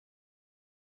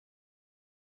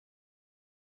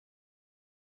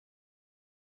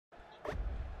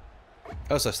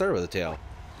Oh, so I started with a tail.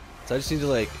 So I just need to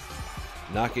like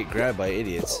not get grabbed by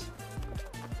idiots.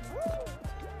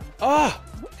 Ah!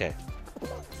 Okay.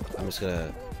 I'm just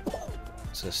gonna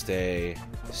stay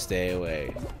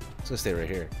away. I'm just gonna stay right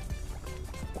here.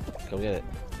 Come get it.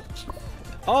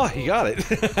 Oh, he got it.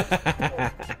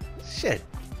 Shit.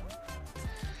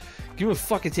 Give me a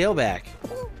fucking tail back.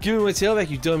 Give me my tail back,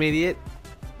 you dumb idiot.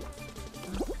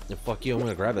 And fuck you, I'm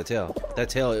gonna grab that tail. That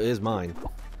tail is mine.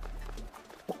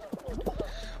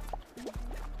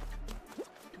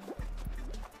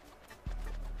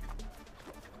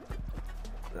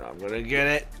 I'm gonna get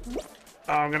it.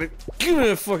 Oh, I'm gonna give me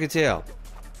a fucking tail.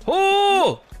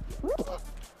 Oh!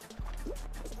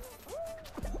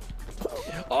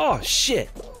 Oh shit!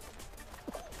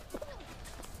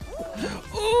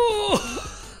 Oh!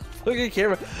 Look at the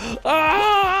camera.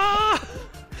 Ah!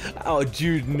 Oh,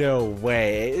 dude, no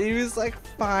way. He was like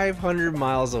 500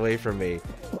 miles away from me.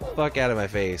 Fuck out of my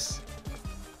face.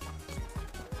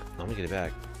 I'm gonna get it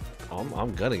back.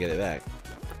 I'm gonna get it back.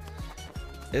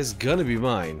 It's gonna be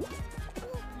mine.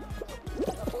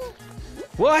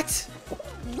 What?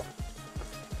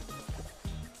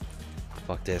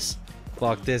 Fuck this.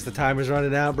 Fuck this. The timer's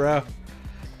running out, bro.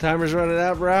 Timer's running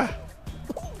out, bro.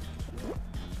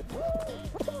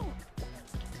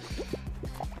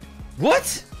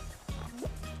 What?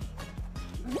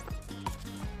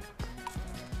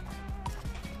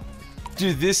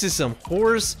 Dude, this is some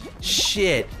horse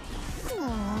shit.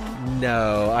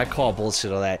 No, I call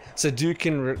bullshit on that. So dude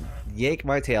can yank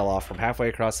my tail off from halfway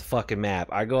across the fucking map.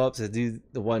 I go up to do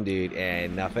the one dude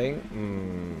and nothing.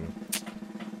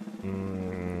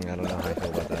 I don't know how I feel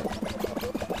about that.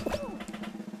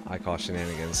 I call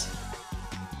shenanigans.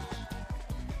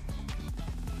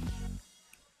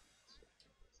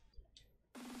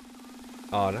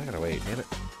 Oh, now I gotta wait, damn it.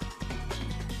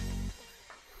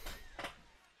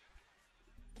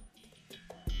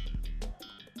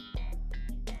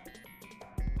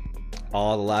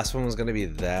 Oh, the last one was gonna be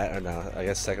that, or no, I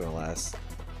guess second to last.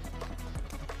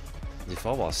 The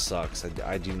fall ball sucks.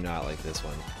 I do not like this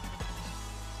one.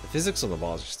 The physics on the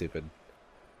balls are stupid.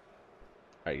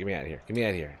 Alright, get me out of here. Get me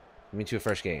out of here. Get me to a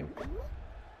fresh game.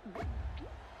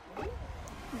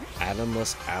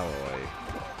 Atomless alloy.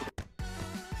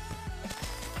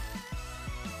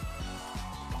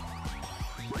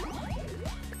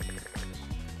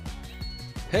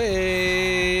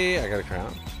 Hey! I got a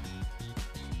crown.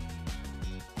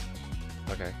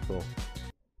 Okay, cool.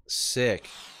 Sick.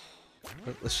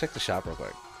 Let's check the shop real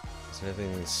quick. Is there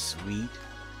anything sweet?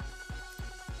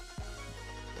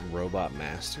 Robot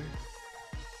Master?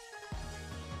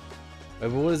 Wait,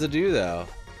 but what does it do though?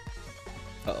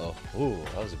 Uh-oh. Ooh,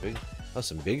 that was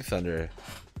some big thunder.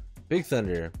 Big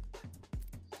thunder.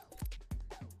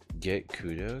 Get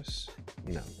kudos?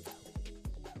 No.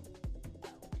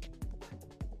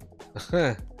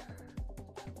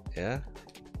 Yeah?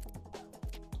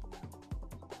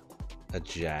 A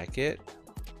jacket?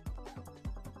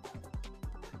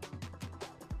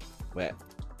 Wait,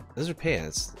 those are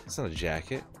pants. It's not a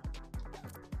jacket.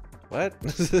 What?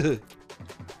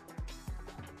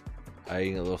 Are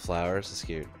you eating little flowers? That's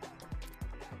cute.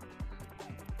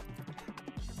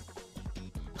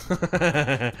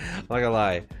 I'm not gonna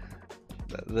lie.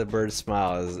 The bird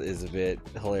smile is a bit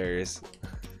hilarious.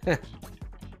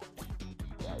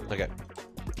 Okay,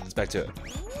 let's back to it.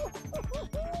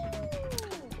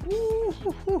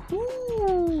 Woo-hoo-hoo-hoo.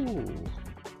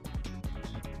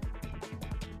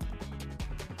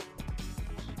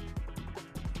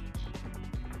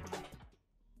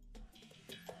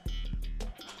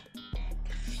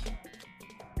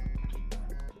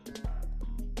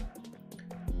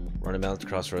 Run a mountain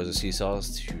across rows of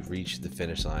seesaws to reach the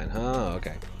finish line. Oh,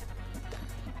 okay.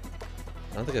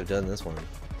 I don't think I've done this one.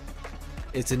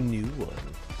 It's a new one.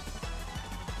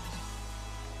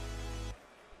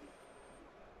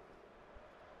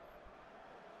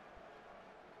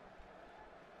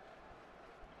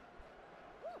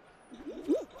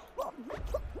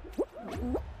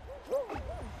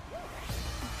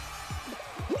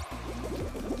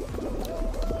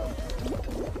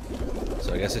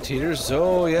 So I guess it teeters.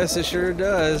 Oh, yes, it sure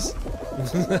does.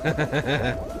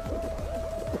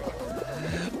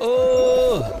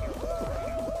 Oh!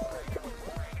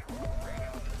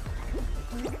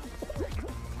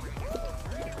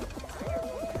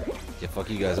 Yeah, fuck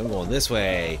you guys. I'm going this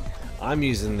way. I'm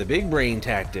using the big brain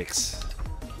tactics.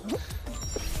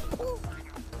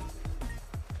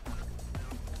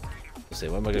 Let's see,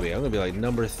 what am I gonna be? I'm gonna be like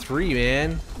number 3,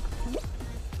 man.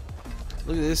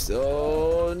 Look at this.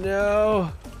 Oh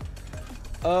no.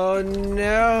 Oh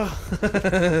no.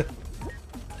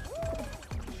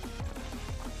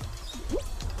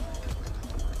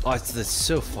 Oh, it's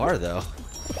so far though.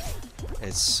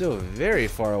 It's so very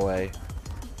far away.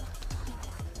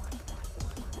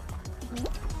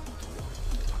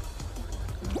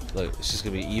 Look, it's just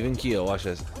gonna be even keel. Watch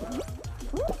this.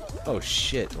 Oh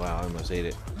shit! Wow, I almost ate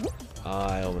it.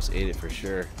 I almost ate it for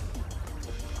sure.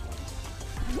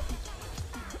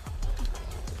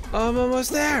 I'm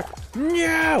almost there!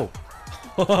 No!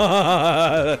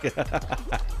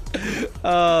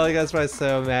 Oh, that's why I'm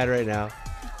so mad right now.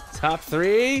 Top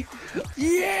 3?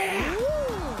 Yeah!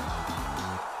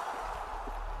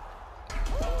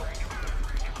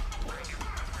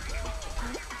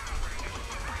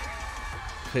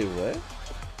 Wait, what?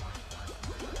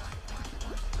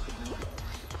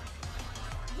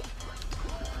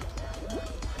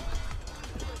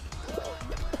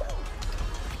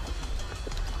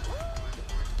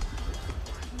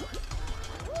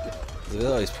 Look at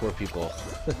all these poor people.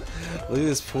 Look at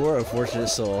this poor, unfortunate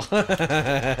soul.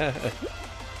 I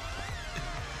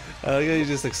like how you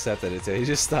just accepted it too. You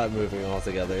just stopped moving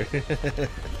altogether.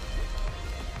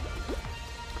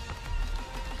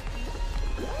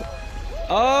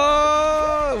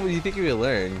 Oh! What do you think you would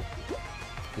learn?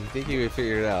 You think you would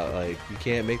figure it out? Like, you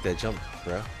can't make that jump,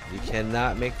 bro. You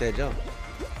cannot make that jump.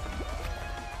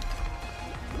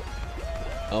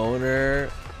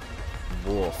 Owner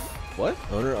Wolf. What?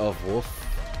 Owner of Wolf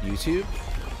YouTube?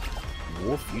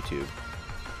 Wolf YouTube.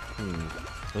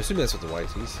 I assume that's what the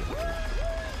YT said.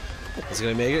 Is he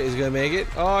gonna make it? Is he gonna make it?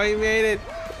 Oh, he made it!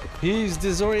 He's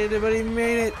disoriented, but he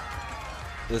made it!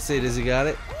 Let's see, does he got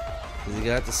it? Does he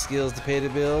got the skills to pay the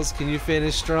bills? Can you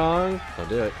finish strong? Don't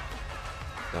do it.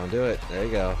 Don't do it. There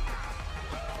you go.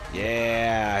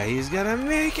 Yeah, he's gonna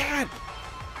make it!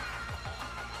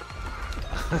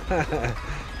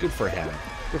 Good for him.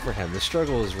 Good for him. The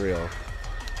struggle is real.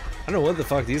 I don't know what the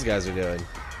fuck these guys are doing.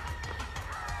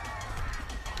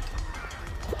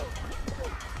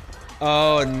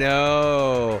 Oh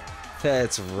no!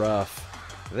 That's rough.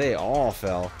 They all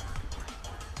fell.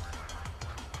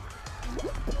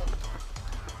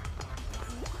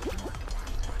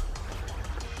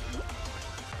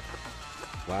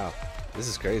 Wow, this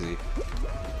is crazy.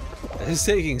 It's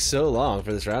taking so long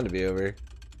for this round to be over.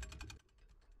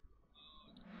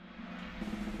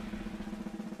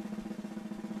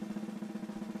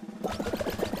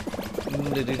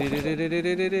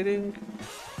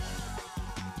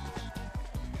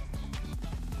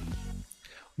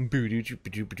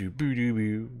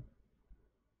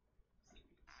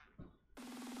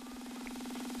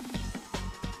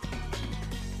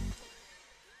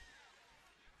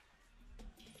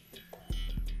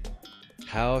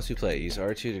 How to play. Use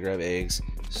R2 to grab eggs.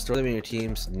 Store them in your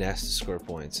team's nest to score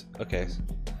points. Okay.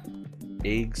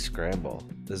 Egg scramble.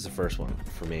 This is the first one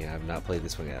for me. I have not played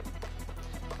this one yet.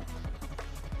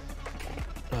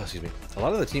 Oh, excuse me. A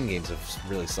lot of the team games have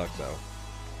really sucked though.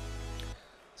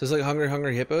 So it's like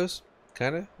Hungry Hippos,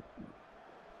 kinda.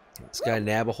 This guy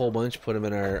nab a whole bunch, put them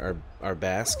in our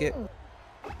basket.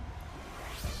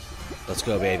 Let's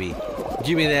go, baby.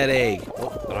 Give me that egg.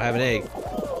 Oh, I don't have an egg.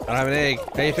 I don't have an egg.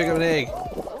 How do you pick up an egg?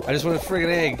 I just want a friggin'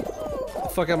 egg. Get the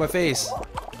fuck out of my face.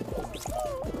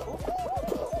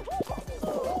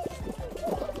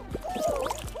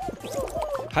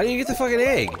 How do you get the fucking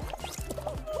egg?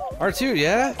 R2,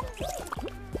 yeah?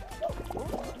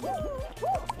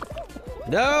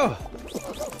 No!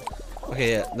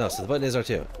 Okay, yeah, no, so the button is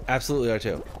R2. Absolutely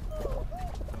R2.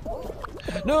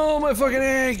 No, my fucking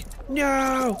egg!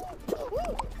 No!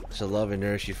 I shall love and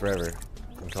nourish you forever.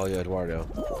 And call you Eduardo.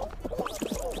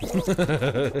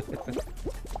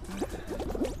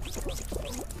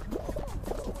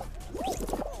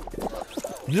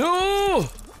 No!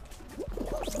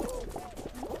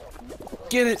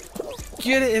 Get it!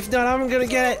 Get it! If not, I'm gonna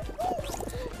get it!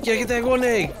 Yeah, get that golden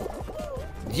egg!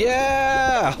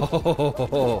 Yeah!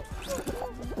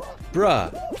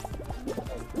 Bruh.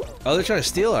 Oh, they're trying to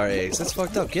steal our eggs. That's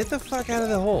fucked up. Get the fuck out of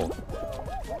the hole.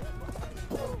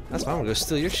 That's why I'm gonna go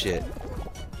steal your shit.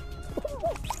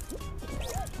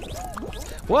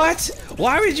 What?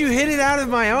 Why would you hit it out of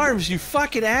my arms, you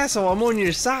fucking asshole? I'm on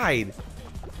your side.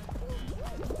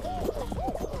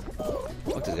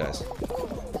 Fuck these guys.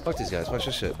 Fuck these guys. Watch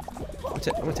this shit. I'm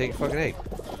gonna take your fucking egg.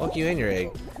 Fuck you and your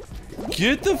egg.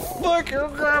 Get the fuck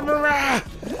out of my...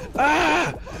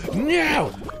 Ah!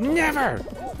 No! Never!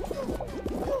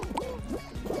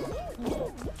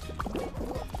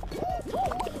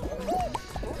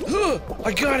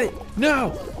 I got it!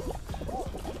 No!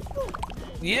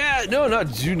 Yeah, no,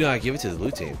 do not give it to the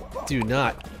blue team. Do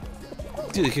not.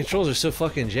 Dude, the controls are so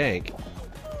fucking jank.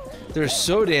 They're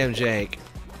so damn jank.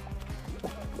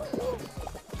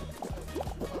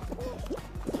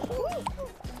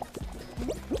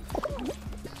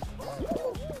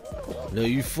 No,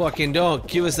 you fucking don't.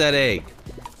 Give us that egg.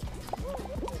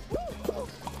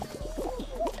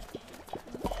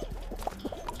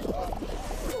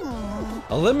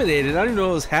 Eliminated? I don't even know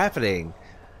what was happening.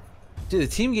 Dude, the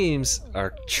team games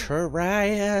are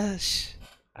trash.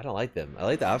 I don't like them. I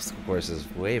like the obstacle courses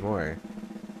way more.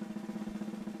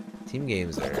 Team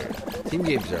games are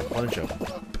a bunch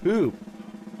of poop.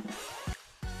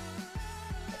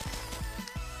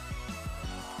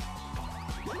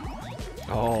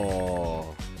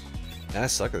 Oh, I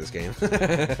suck at this game.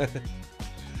 Yeah,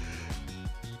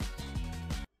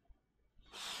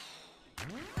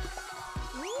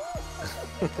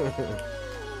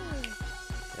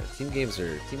 team games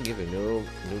are no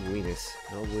buenas,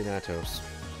 no buenatos.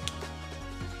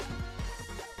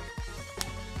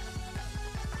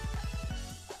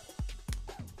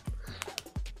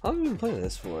 How long have you been playing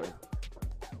this for?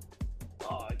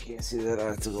 Oh, I can't see that. I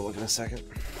have to go look in a second.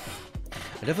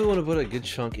 I definitely want to put a good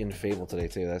chunk in Fable today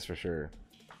too, that's for sure.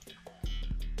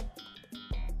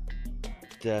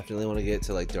 Definitely want to get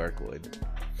to like Darkwood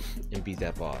and beat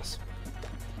that boss.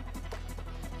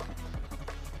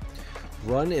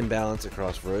 Run and balance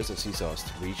across rows of seesaws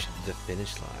to reach the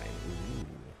finish line.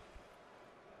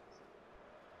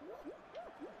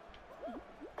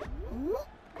 Ooh.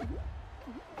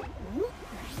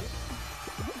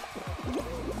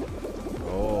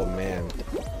 Oh man.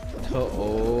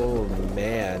 Oh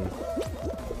man.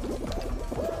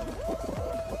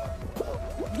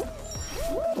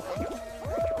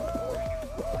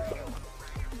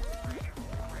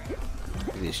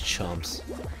 Look at these chumps.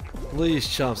 Look at these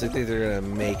chumps, they think they're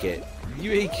gonna make it.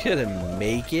 You ain't gonna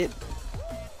make it.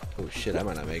 Oh shit, I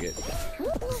might not make it.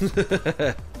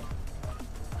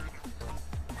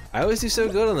 I always do so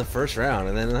good on the first round,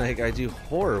 and then like I do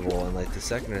horrible in like the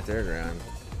second or third round.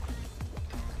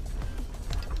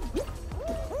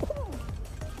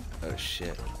 Oh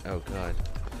shit. Oh god.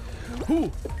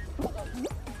 Whew. Look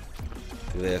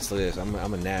at this, look at this.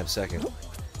 I'm a nab second.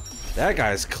 That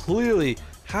guy's clearly...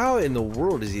 How in the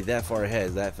world is he that far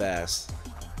ahead, that fast?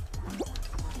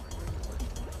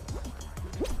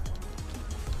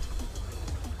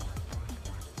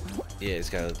 Yeah, it's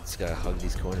gotta hug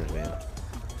these corners, man.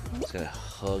 It's gotta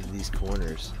hug these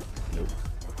corners.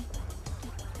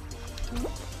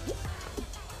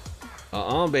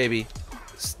 Nope. Baby.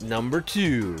 It's number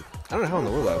 2. I don't know how in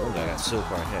the world that one guy got so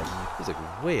far ahead. He's like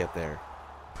way up there.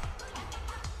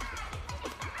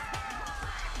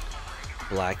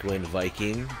 Blackwind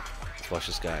Viking. Let's watch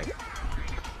this guy.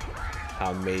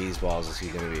 How maze balls is he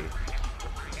gonna be?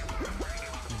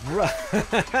 Bruh.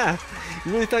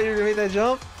 You really thought you were gonna make that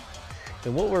jump?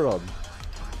 In what world?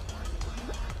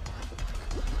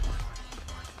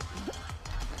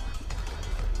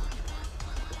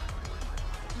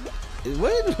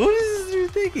 What is this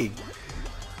dude thinking?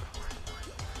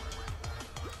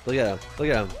 Look at him. Look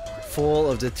at him.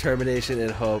 Full of determination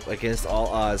and hope against all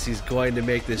odds. He's going to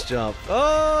make this jump.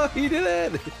 Oh, he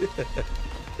did it!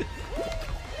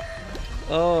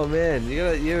 Oh man, you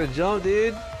gotta jump,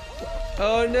 dude.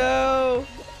 Oh no!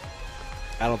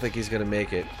 I don't think he's gonna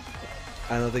make it.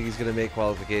 I don't think he's gonna make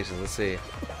qualifications. Let's see.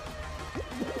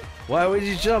 Why would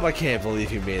you jump? I can't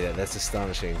believe you made it. That's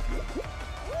astonishing.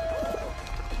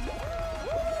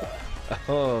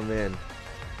 Oh man.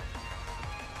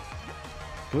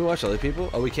 Can we watch other people?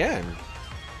 Oh, we can.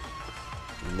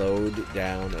 Load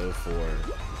down 04.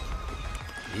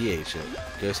 He ate shit.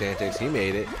 Ghost Antics, he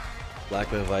made it.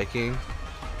 Blackman Viking.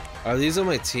 Are these on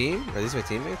my team? Are these my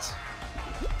teammates?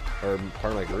 Or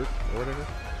part of my group? Or whatever?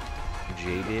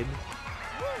 Jaded.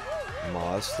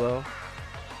 Moslow.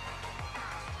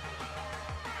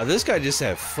 Oh, this guy just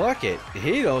said, fuck it.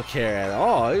 He don't care at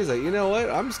all. He's like, you know what?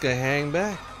 I'm just gonna hang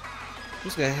back. I'm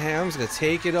just gonna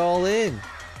take it all in.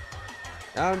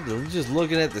 I'm just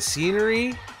looking at the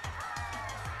scenery.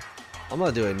 I'm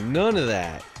not doing none of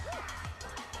that.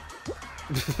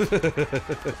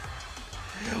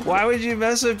 Why would you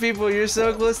mess with people? You're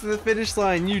so close to the finish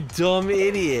line, you dumb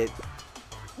idiot.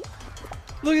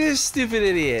 Look at this stupid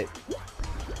idiot.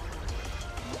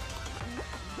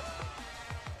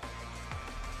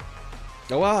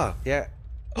 Oh wow, yeah.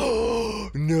 Oh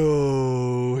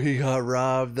no, he got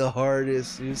robbed the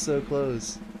hardest. He was so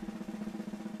close.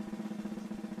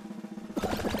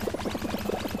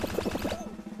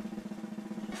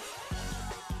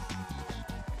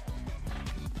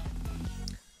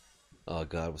 Oh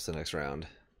god, what's the next round?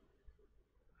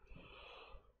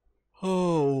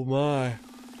 Oh my.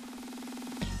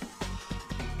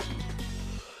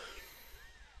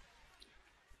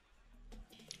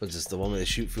 Was this the one where they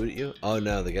shoot food at you? Oh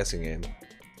no, the guessing game.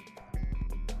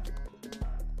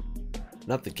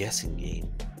 Not the guessing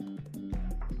game.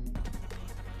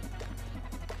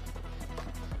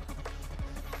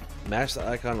 Mash the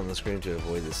icon on the screen to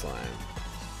avoid the slime.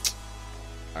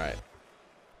 Alright.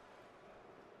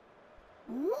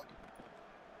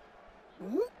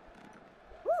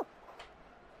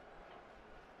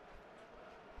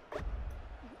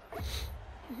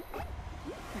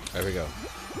 There we go.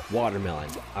 Watermelon.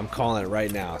 I'm calling it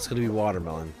right now. It's gonna be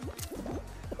watermelon.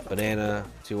 Banana,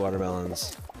 2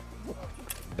 watermelons.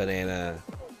 Banana.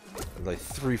 Like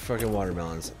 3 fucking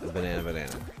watermelons. Banana,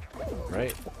 banana.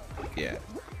 Right? Yeah.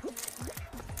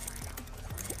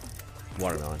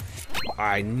 Watermelon.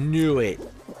 I knew it!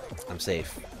 I'm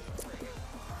safe.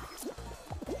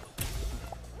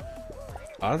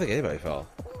 I don't think anybody fell.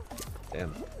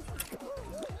 Damn.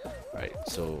 Alright,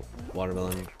 so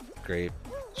watermelon, grape,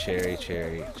 cherry,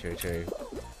 cherry, cherry, cherry.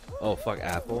 Oh fuck,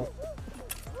 apple.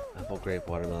 Apple, grape,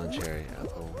 watermelon, cherry,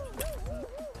 apple,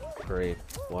 grape,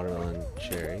 watermelon,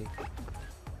 cherry.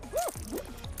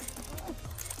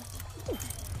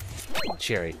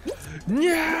 Cherry.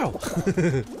 No!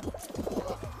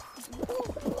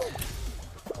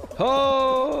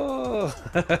 Oh!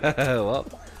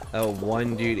 Well,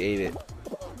 one dude ate it.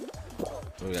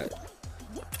 What we got?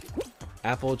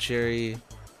 Apple, cherry.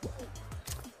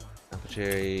 Apple,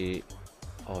 cherry.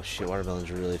 Oh shit, watermelon's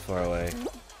really far away.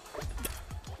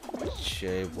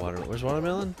 Cherry, watermelon. Where's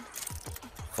watermelon?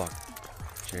 Fuck.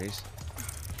 Cherries.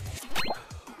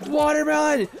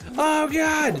 Watermelon! Oh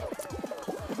god!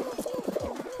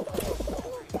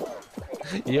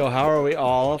 Yo, how are we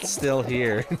all still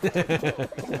here?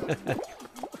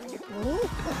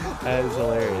 That is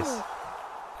hilarious.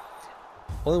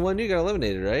 Only one dude got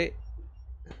eliminated, right?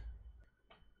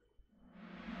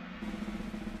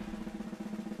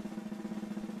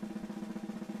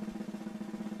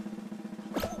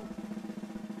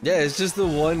 Yeah, it's just the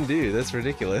one dude. That's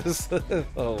ridiculous.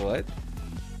 Oh, what?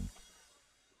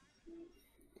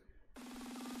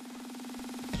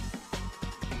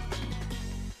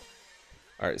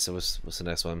 Alright, so what's the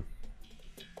next one?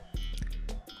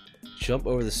 Jump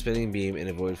over the spinning beam and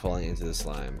avoid falling into the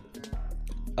slime.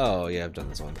 Oh, yeah, I've done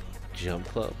this one. Jump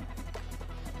club.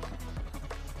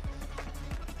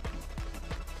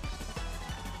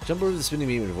 Jump over the spinning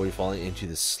beam and avoid falling into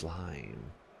the slime.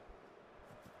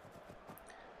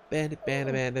 I'm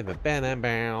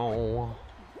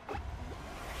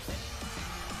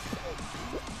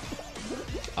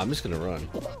just gonna run.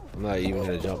 I'm not even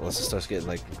gonna jump unless it starts getting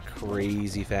like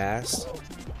crazy fast.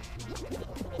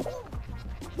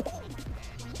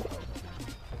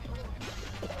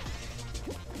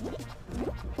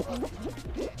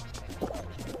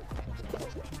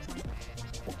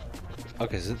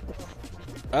 Okay, so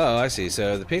oh, I see.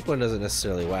 So the pink one doesn't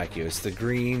necessarily whack you. It's the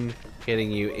green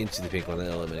hitting you into the pink one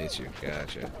that eliminates you.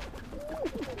 Gotcha.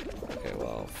 Okay,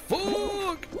 well,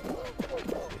 fuck!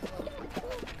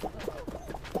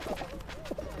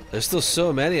 There's still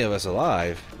so many of us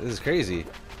alive. This is crazy.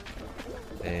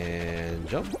 And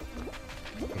jump.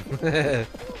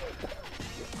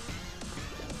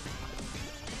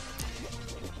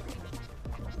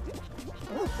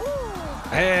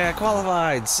 Hey, I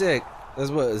qualified! Sick! This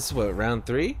is what, round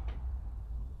 3?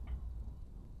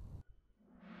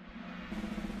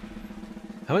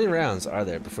 How many rounds are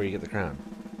there before you get the crown?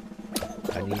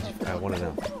 I want to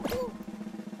know.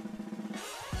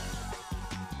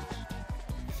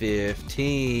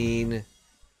 15.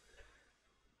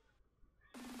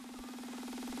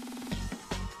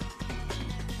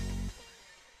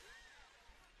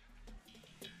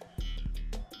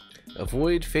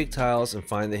 Avoid fake tiles and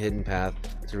find the hidden path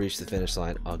to reach the finish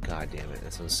line. Oh god damn it,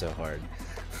 this one's so hard.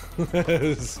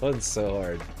 This one's so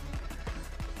hard.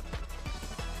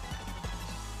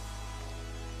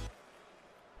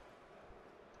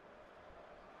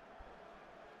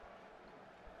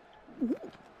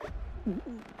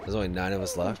 There's only 9 of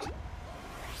us left.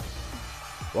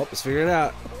 Well, let's figure it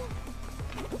out.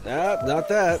 Nope, not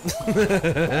that.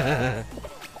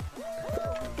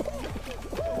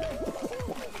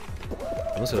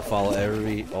 I'm just gonna follow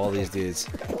all these dudes.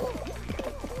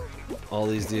 All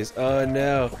these dudes. Oh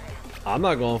no. I'm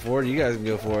not going for it. You guys can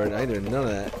go for it. I ain't doing none of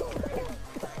that.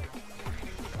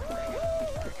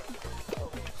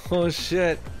 Oh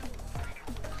shit.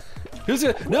 Who's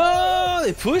gonna— No!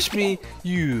 They pushed me!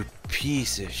 You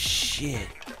piece of shit.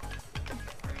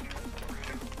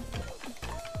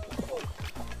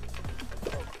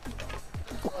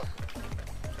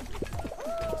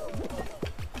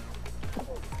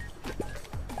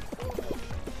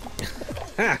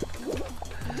 Ha!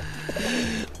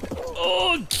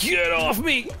 Oh, get off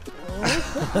me!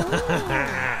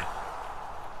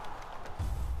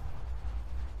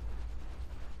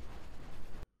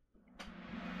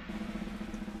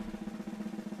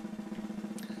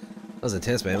 That was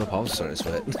intense, man. My palms are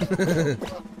starting to sweat.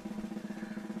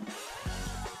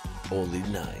 Only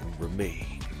 9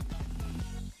 remain.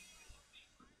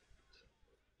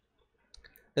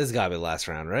 This has gotta be the last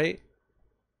round, right?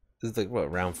 This is like,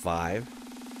 what, round 5?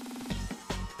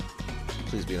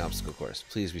 Please be an obstacle course.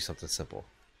 Please be something simple.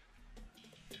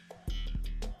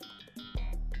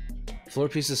 Floor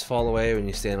pieces fall away when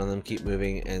you stand on them. Keep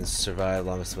moving and survive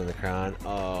longest to win the crown.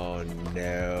 Oh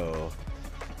no.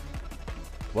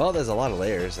 Well, there's a lot of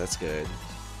layers. That's good.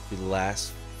 Be the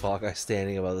last Fall Guy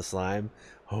standing above the slime.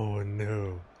 Oh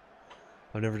no.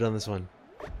 I've never done this one.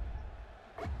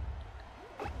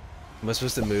 Am I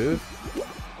supposed to move?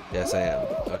 Yes, I am.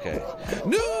 Okay.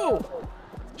 No!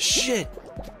 Shit!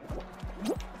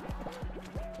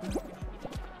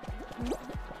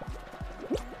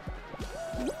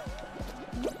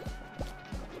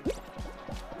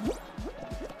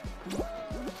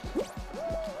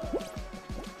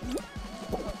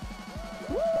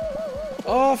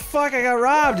 Oh fuck, I got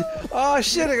robbed! Oh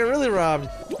shit, I got really robbed!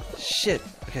 Shit,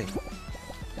 okay.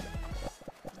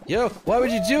 Yo, why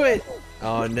would you do it?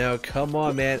 Oh no, come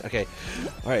on man. Okay,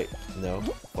 alright, no,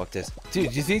 fuck this.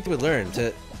 Dude, you think they would learn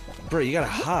to... Bro, you gotta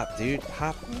hop, dude.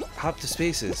 Hop to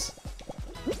spaces.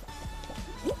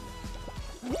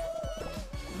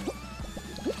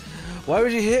 Why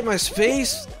would you hit my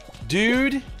space,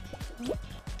 dude?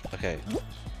 Okay,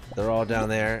 they're all down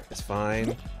there, it's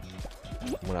fine.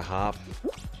 I'm gonna hop.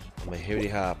 I'm gonna hippity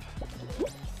hop.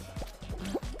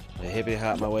 I'm gonna hippity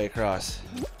hop my way across.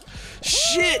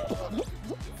 Shit!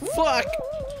 Fuck!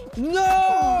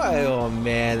 No! Oh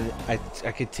man, I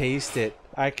could taste it.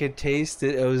 I could taste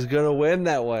it. I was gonna win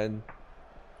that one.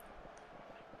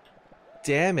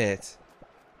 Damn it.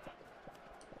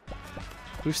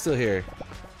 Who's still here?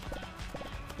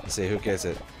 Let's see, who gets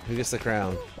it? Who gets the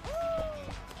crown?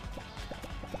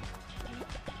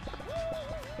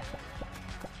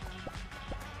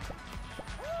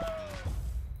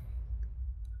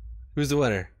 Who's the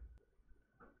winner?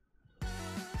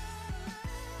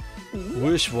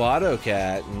 Wishwato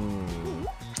Cat.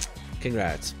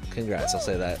 Congrats. Congrats, I'll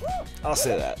say that. I'll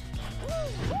say that.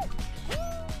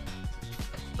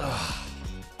 Ugh.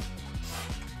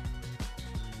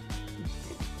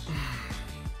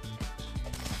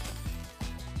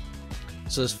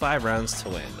 So there's 5 rounds to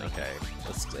win. Okay,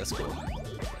 that's cool.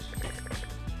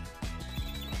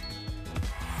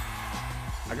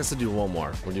 I guess I'll do one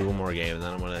more. We'll do one more game, and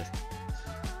then I'm gonna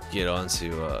get on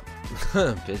to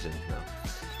Pigeon.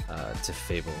 No, to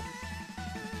Fable.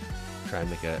 Try and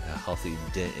make a healthy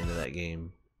dent into that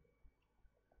game.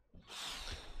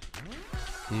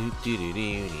 Okay.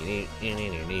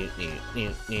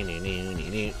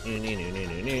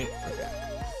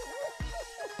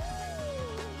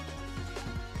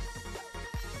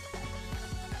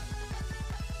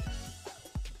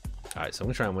 All right, so I'm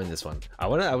gonna try and win this one. I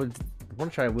would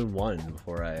want to try and win one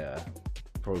before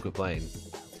we quit playing.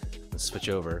 Let's switch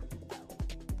over.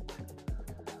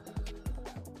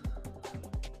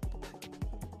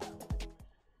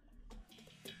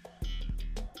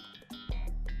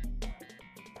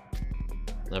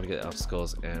 Navigate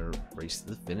obstacles and race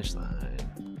to the finish line.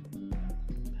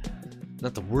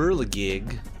 Not the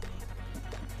whirligig.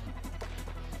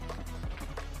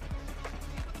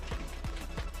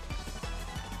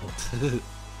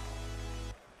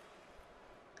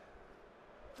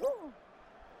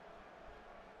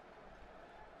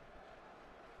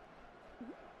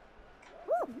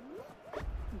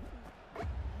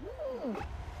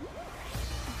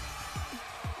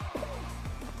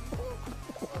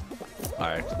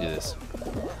 Alright, do this.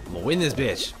 I'm gonna win this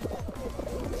bitch.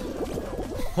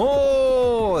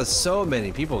 Oh, so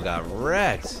many people got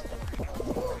wrecked.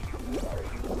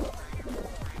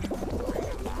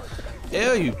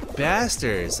 Ew, you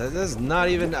bastards. That's not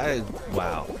even...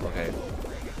 wow, okay.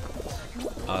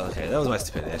 Oh, okay, that was my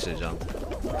stupidity. I should have jumped.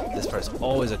 This part's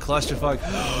always a clusterfuck.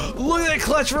 Look at that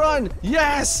clutch run!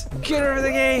 Yes! Get over the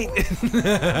gate!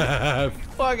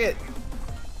 Fuck it!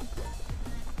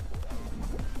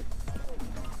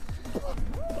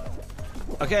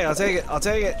 Okay, I'll take it. I'll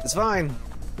take it. It's fine.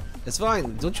 It's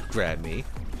fine. Don't you grab me.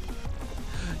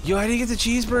 Yo, I didn't get the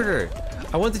cheeseburger.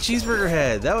 I want the cheeseburger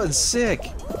head. That one's sick.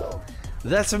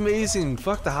 That's amazing.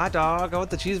 Fuck the hot dog. I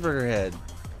want the cheeseburger head.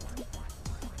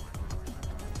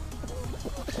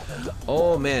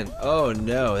 Oh, man. Oh,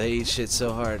 no. They eat shit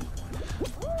so hard.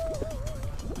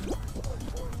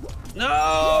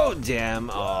 No!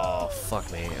 Damn. Oh,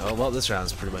 fuck me. Oh, well, this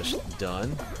round's pretty much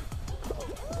done.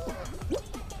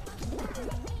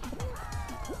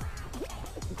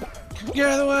 Get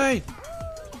out of the way!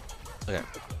 Okay.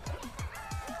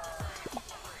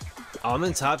 Oh, I'm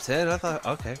in top 10? I thought,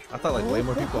 okay. I thought like way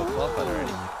more people have qualified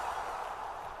already.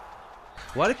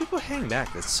 Why do people hang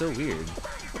back? That's so weird.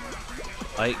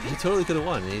 Like, he totally could have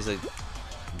won, and he's like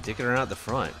dicking around at the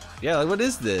front. Yeah, like, what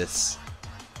is this?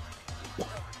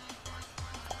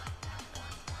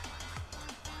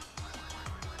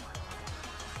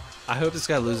 I hope this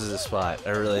guy loses his spot.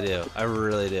 I really do. I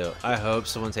really do. I hope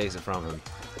someone takes it from him.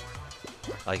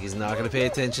 Like, he's not going to pay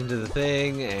attention to the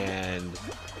thing, and...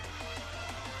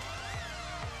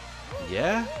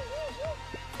 yeah?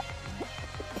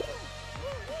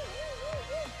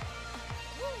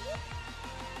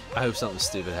 I hope something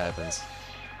stupid happens.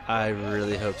 I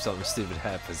really hope something stupid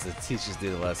happens. The teachers do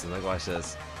the lesson. Like, watch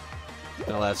this.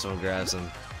 Don't let someone grabs him.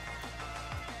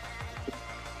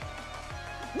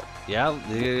 Yeah,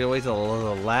 you're gonna wait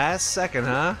till the last second,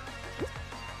 huh?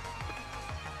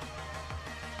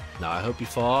 No, I hope you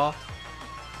fall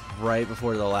right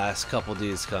before the last couple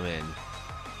dudes come in.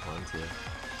 1, 2.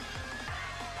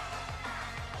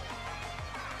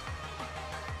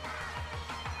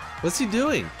 What's he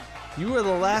doing? You were the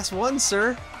last one,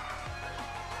 sir.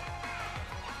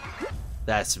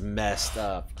 That's messed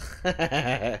up.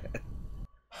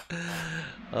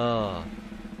 Oh.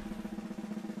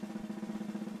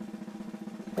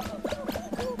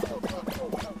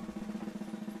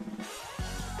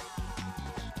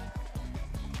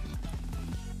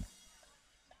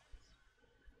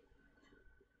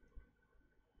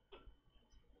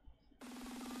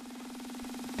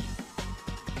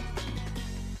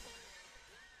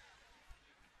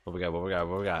 What we got? What we got?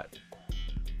 What we got?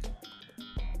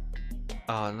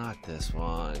 Oh, not this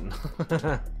one.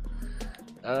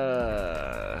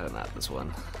 Not this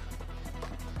one.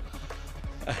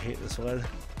 I hate this one.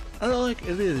 I don't like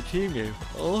any of the team games.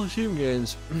 All the team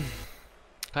games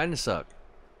kind of suck.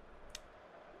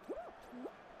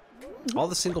 All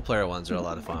the single player ones are a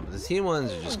lot of fun, but the team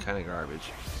ones are just kind of garbage.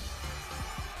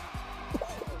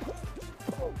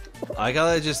 I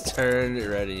gotta just turn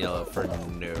red and yellow for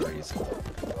no reason.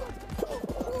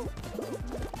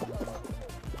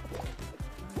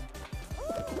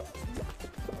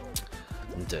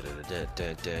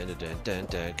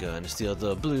 Gonna steal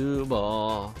the blue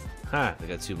ball. Ha! They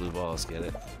got 2 blue balls. Get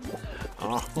it?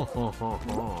 Oh,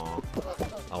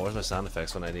 where's my sound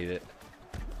effects when I need it?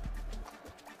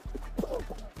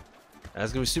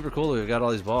 That's gonna be super cool. We've got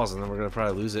all these balls, and then we're gonna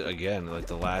probably lose it again, like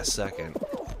the last second.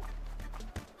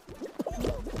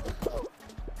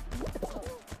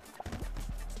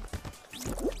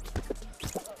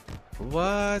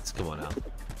 What? Come on now.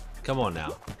 Come on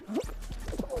now.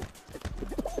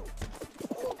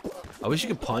 I wish you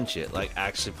could punch it, like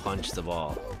actually punch the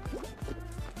ball.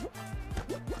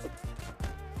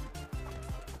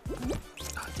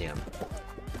 Ah, damn.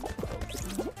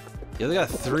 You only got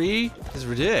 3? This is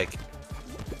ridiculous.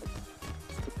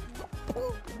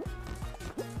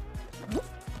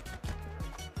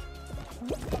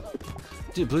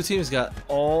 Dude, blue team's got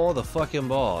all the fucking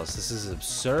balls. This is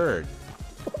absurd.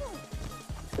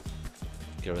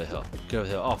 Get over the hill. Get over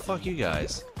the hill. Oh, fuck you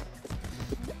guys.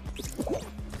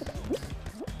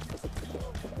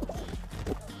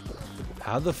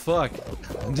 How the fuck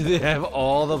do they have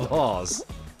all the balls?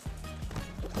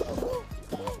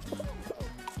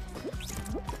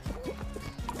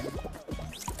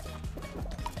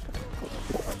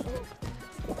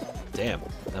 Damn.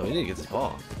 No, we need to get this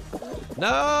ball.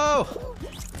 No!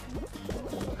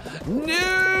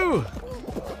 No!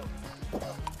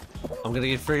 I'm gonna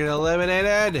get freaking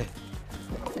eliminated!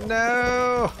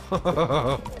 No!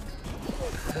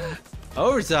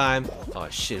 Overtime! Oh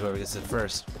shit, whoever gets it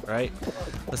first, right?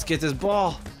 Let's get this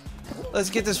ball! Let's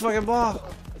get this fucking ball!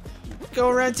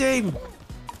 Go red team!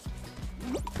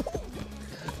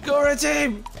 Go red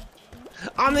team!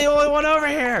 I'm the only one over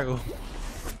here!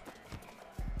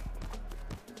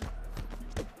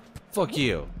 Fuck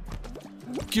you.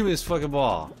 Give me this fucking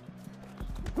ball.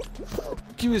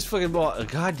 Give me this fucking ball. Oh,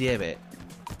 God damn it.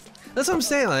 That's what I'm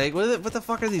saying, like, what the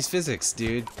fuck are these physics,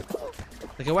 dude?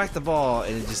 Like, I whacked the ball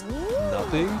and it just...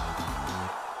 nothing?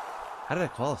 How did I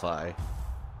qualify?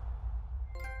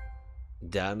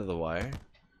 Down to the wire?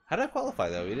 How did I qualify,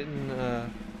 though? We didn't,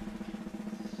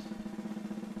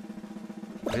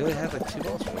 we only had, like, 2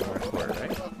 balls for the first quarter,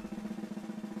 right?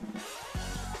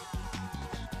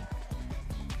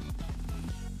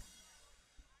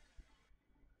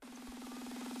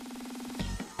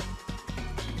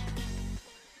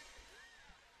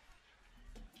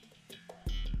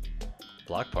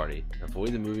 Block party.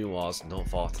 Avoid the moving walls and don't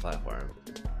fall off the platform.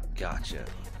 Gotcha.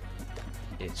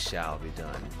 It shall be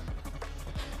done.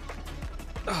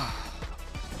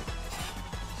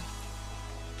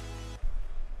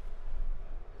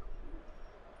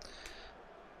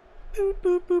 Boop,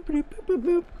 boop, boop, boop, boop, boop,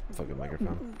 boop. Fucking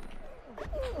microphone.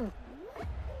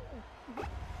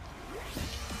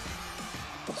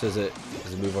 So does it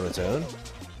move on its own?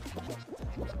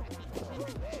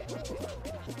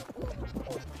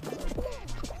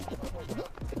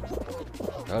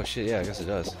 Oh shit, yeah, I guess it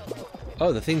does.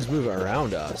 Oh, the things move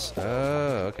around us.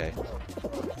 Oh, okay.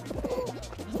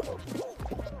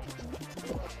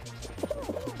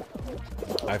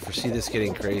 I foresee this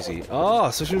getting crazy. Oh,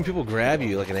 especially when people grab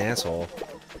you like an asshole.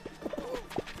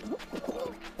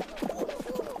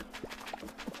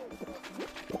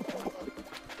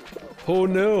 Oh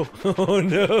no! Oh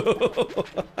no!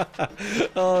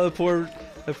 Oh,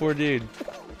 that poor dude.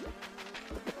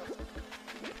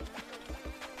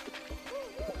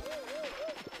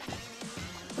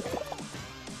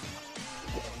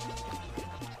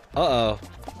 Uh-oh.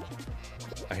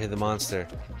 I hear the monster.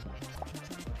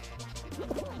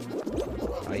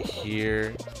 I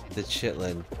hear the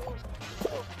chitlin.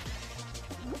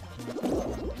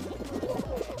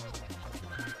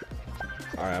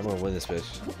 Alright, I'm gonna win this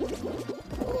bitch.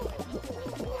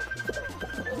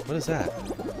 What is that?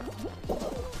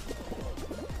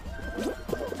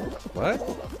 What?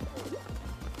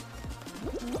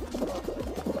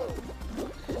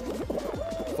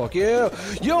 Fuck you!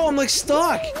 Yo, I'm like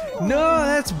stuck! No,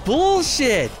 that's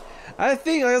bullshit! I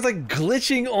think I was like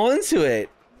glitching onto it.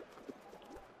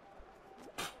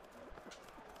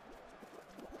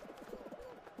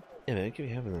 Yeah, man, I could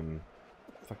be having them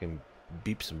fucking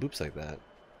beeps and boops like that.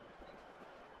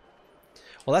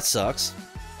 Well, that sucks.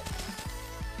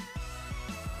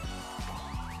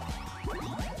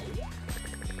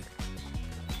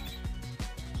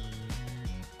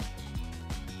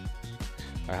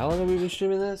 Alright, how long have we been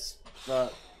streaming this?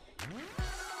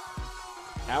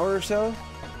 Hour or so?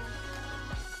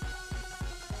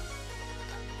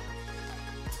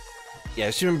 Yeah,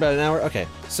 streaming about an hour. Okay,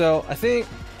 so I think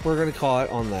we're gonna call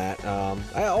it on that.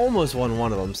 I almost won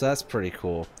one of them, so that's pretty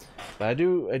cool. But I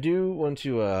do want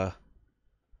to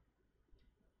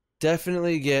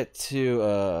definitely get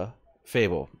to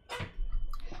Fable.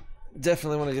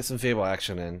 Definitely want to get some Fable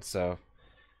action in, so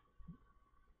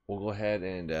we'll go ahead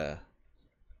and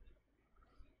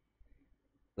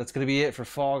that's gonna be it for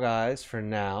Fall Guys for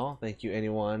now. Thank you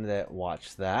anyone that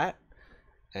watched that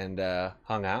and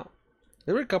hung out.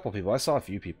 There were a couple people. I saw a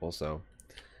few people, so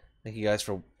thank you guys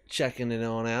for checking it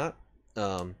on out.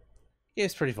 Yeah,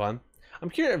 it's pretty fun. I'm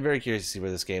very curious to see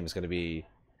where this game is going to be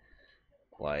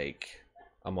like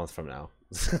a month from now.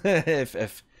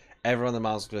 if everyone in the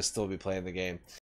mouse is going to still be playing the game.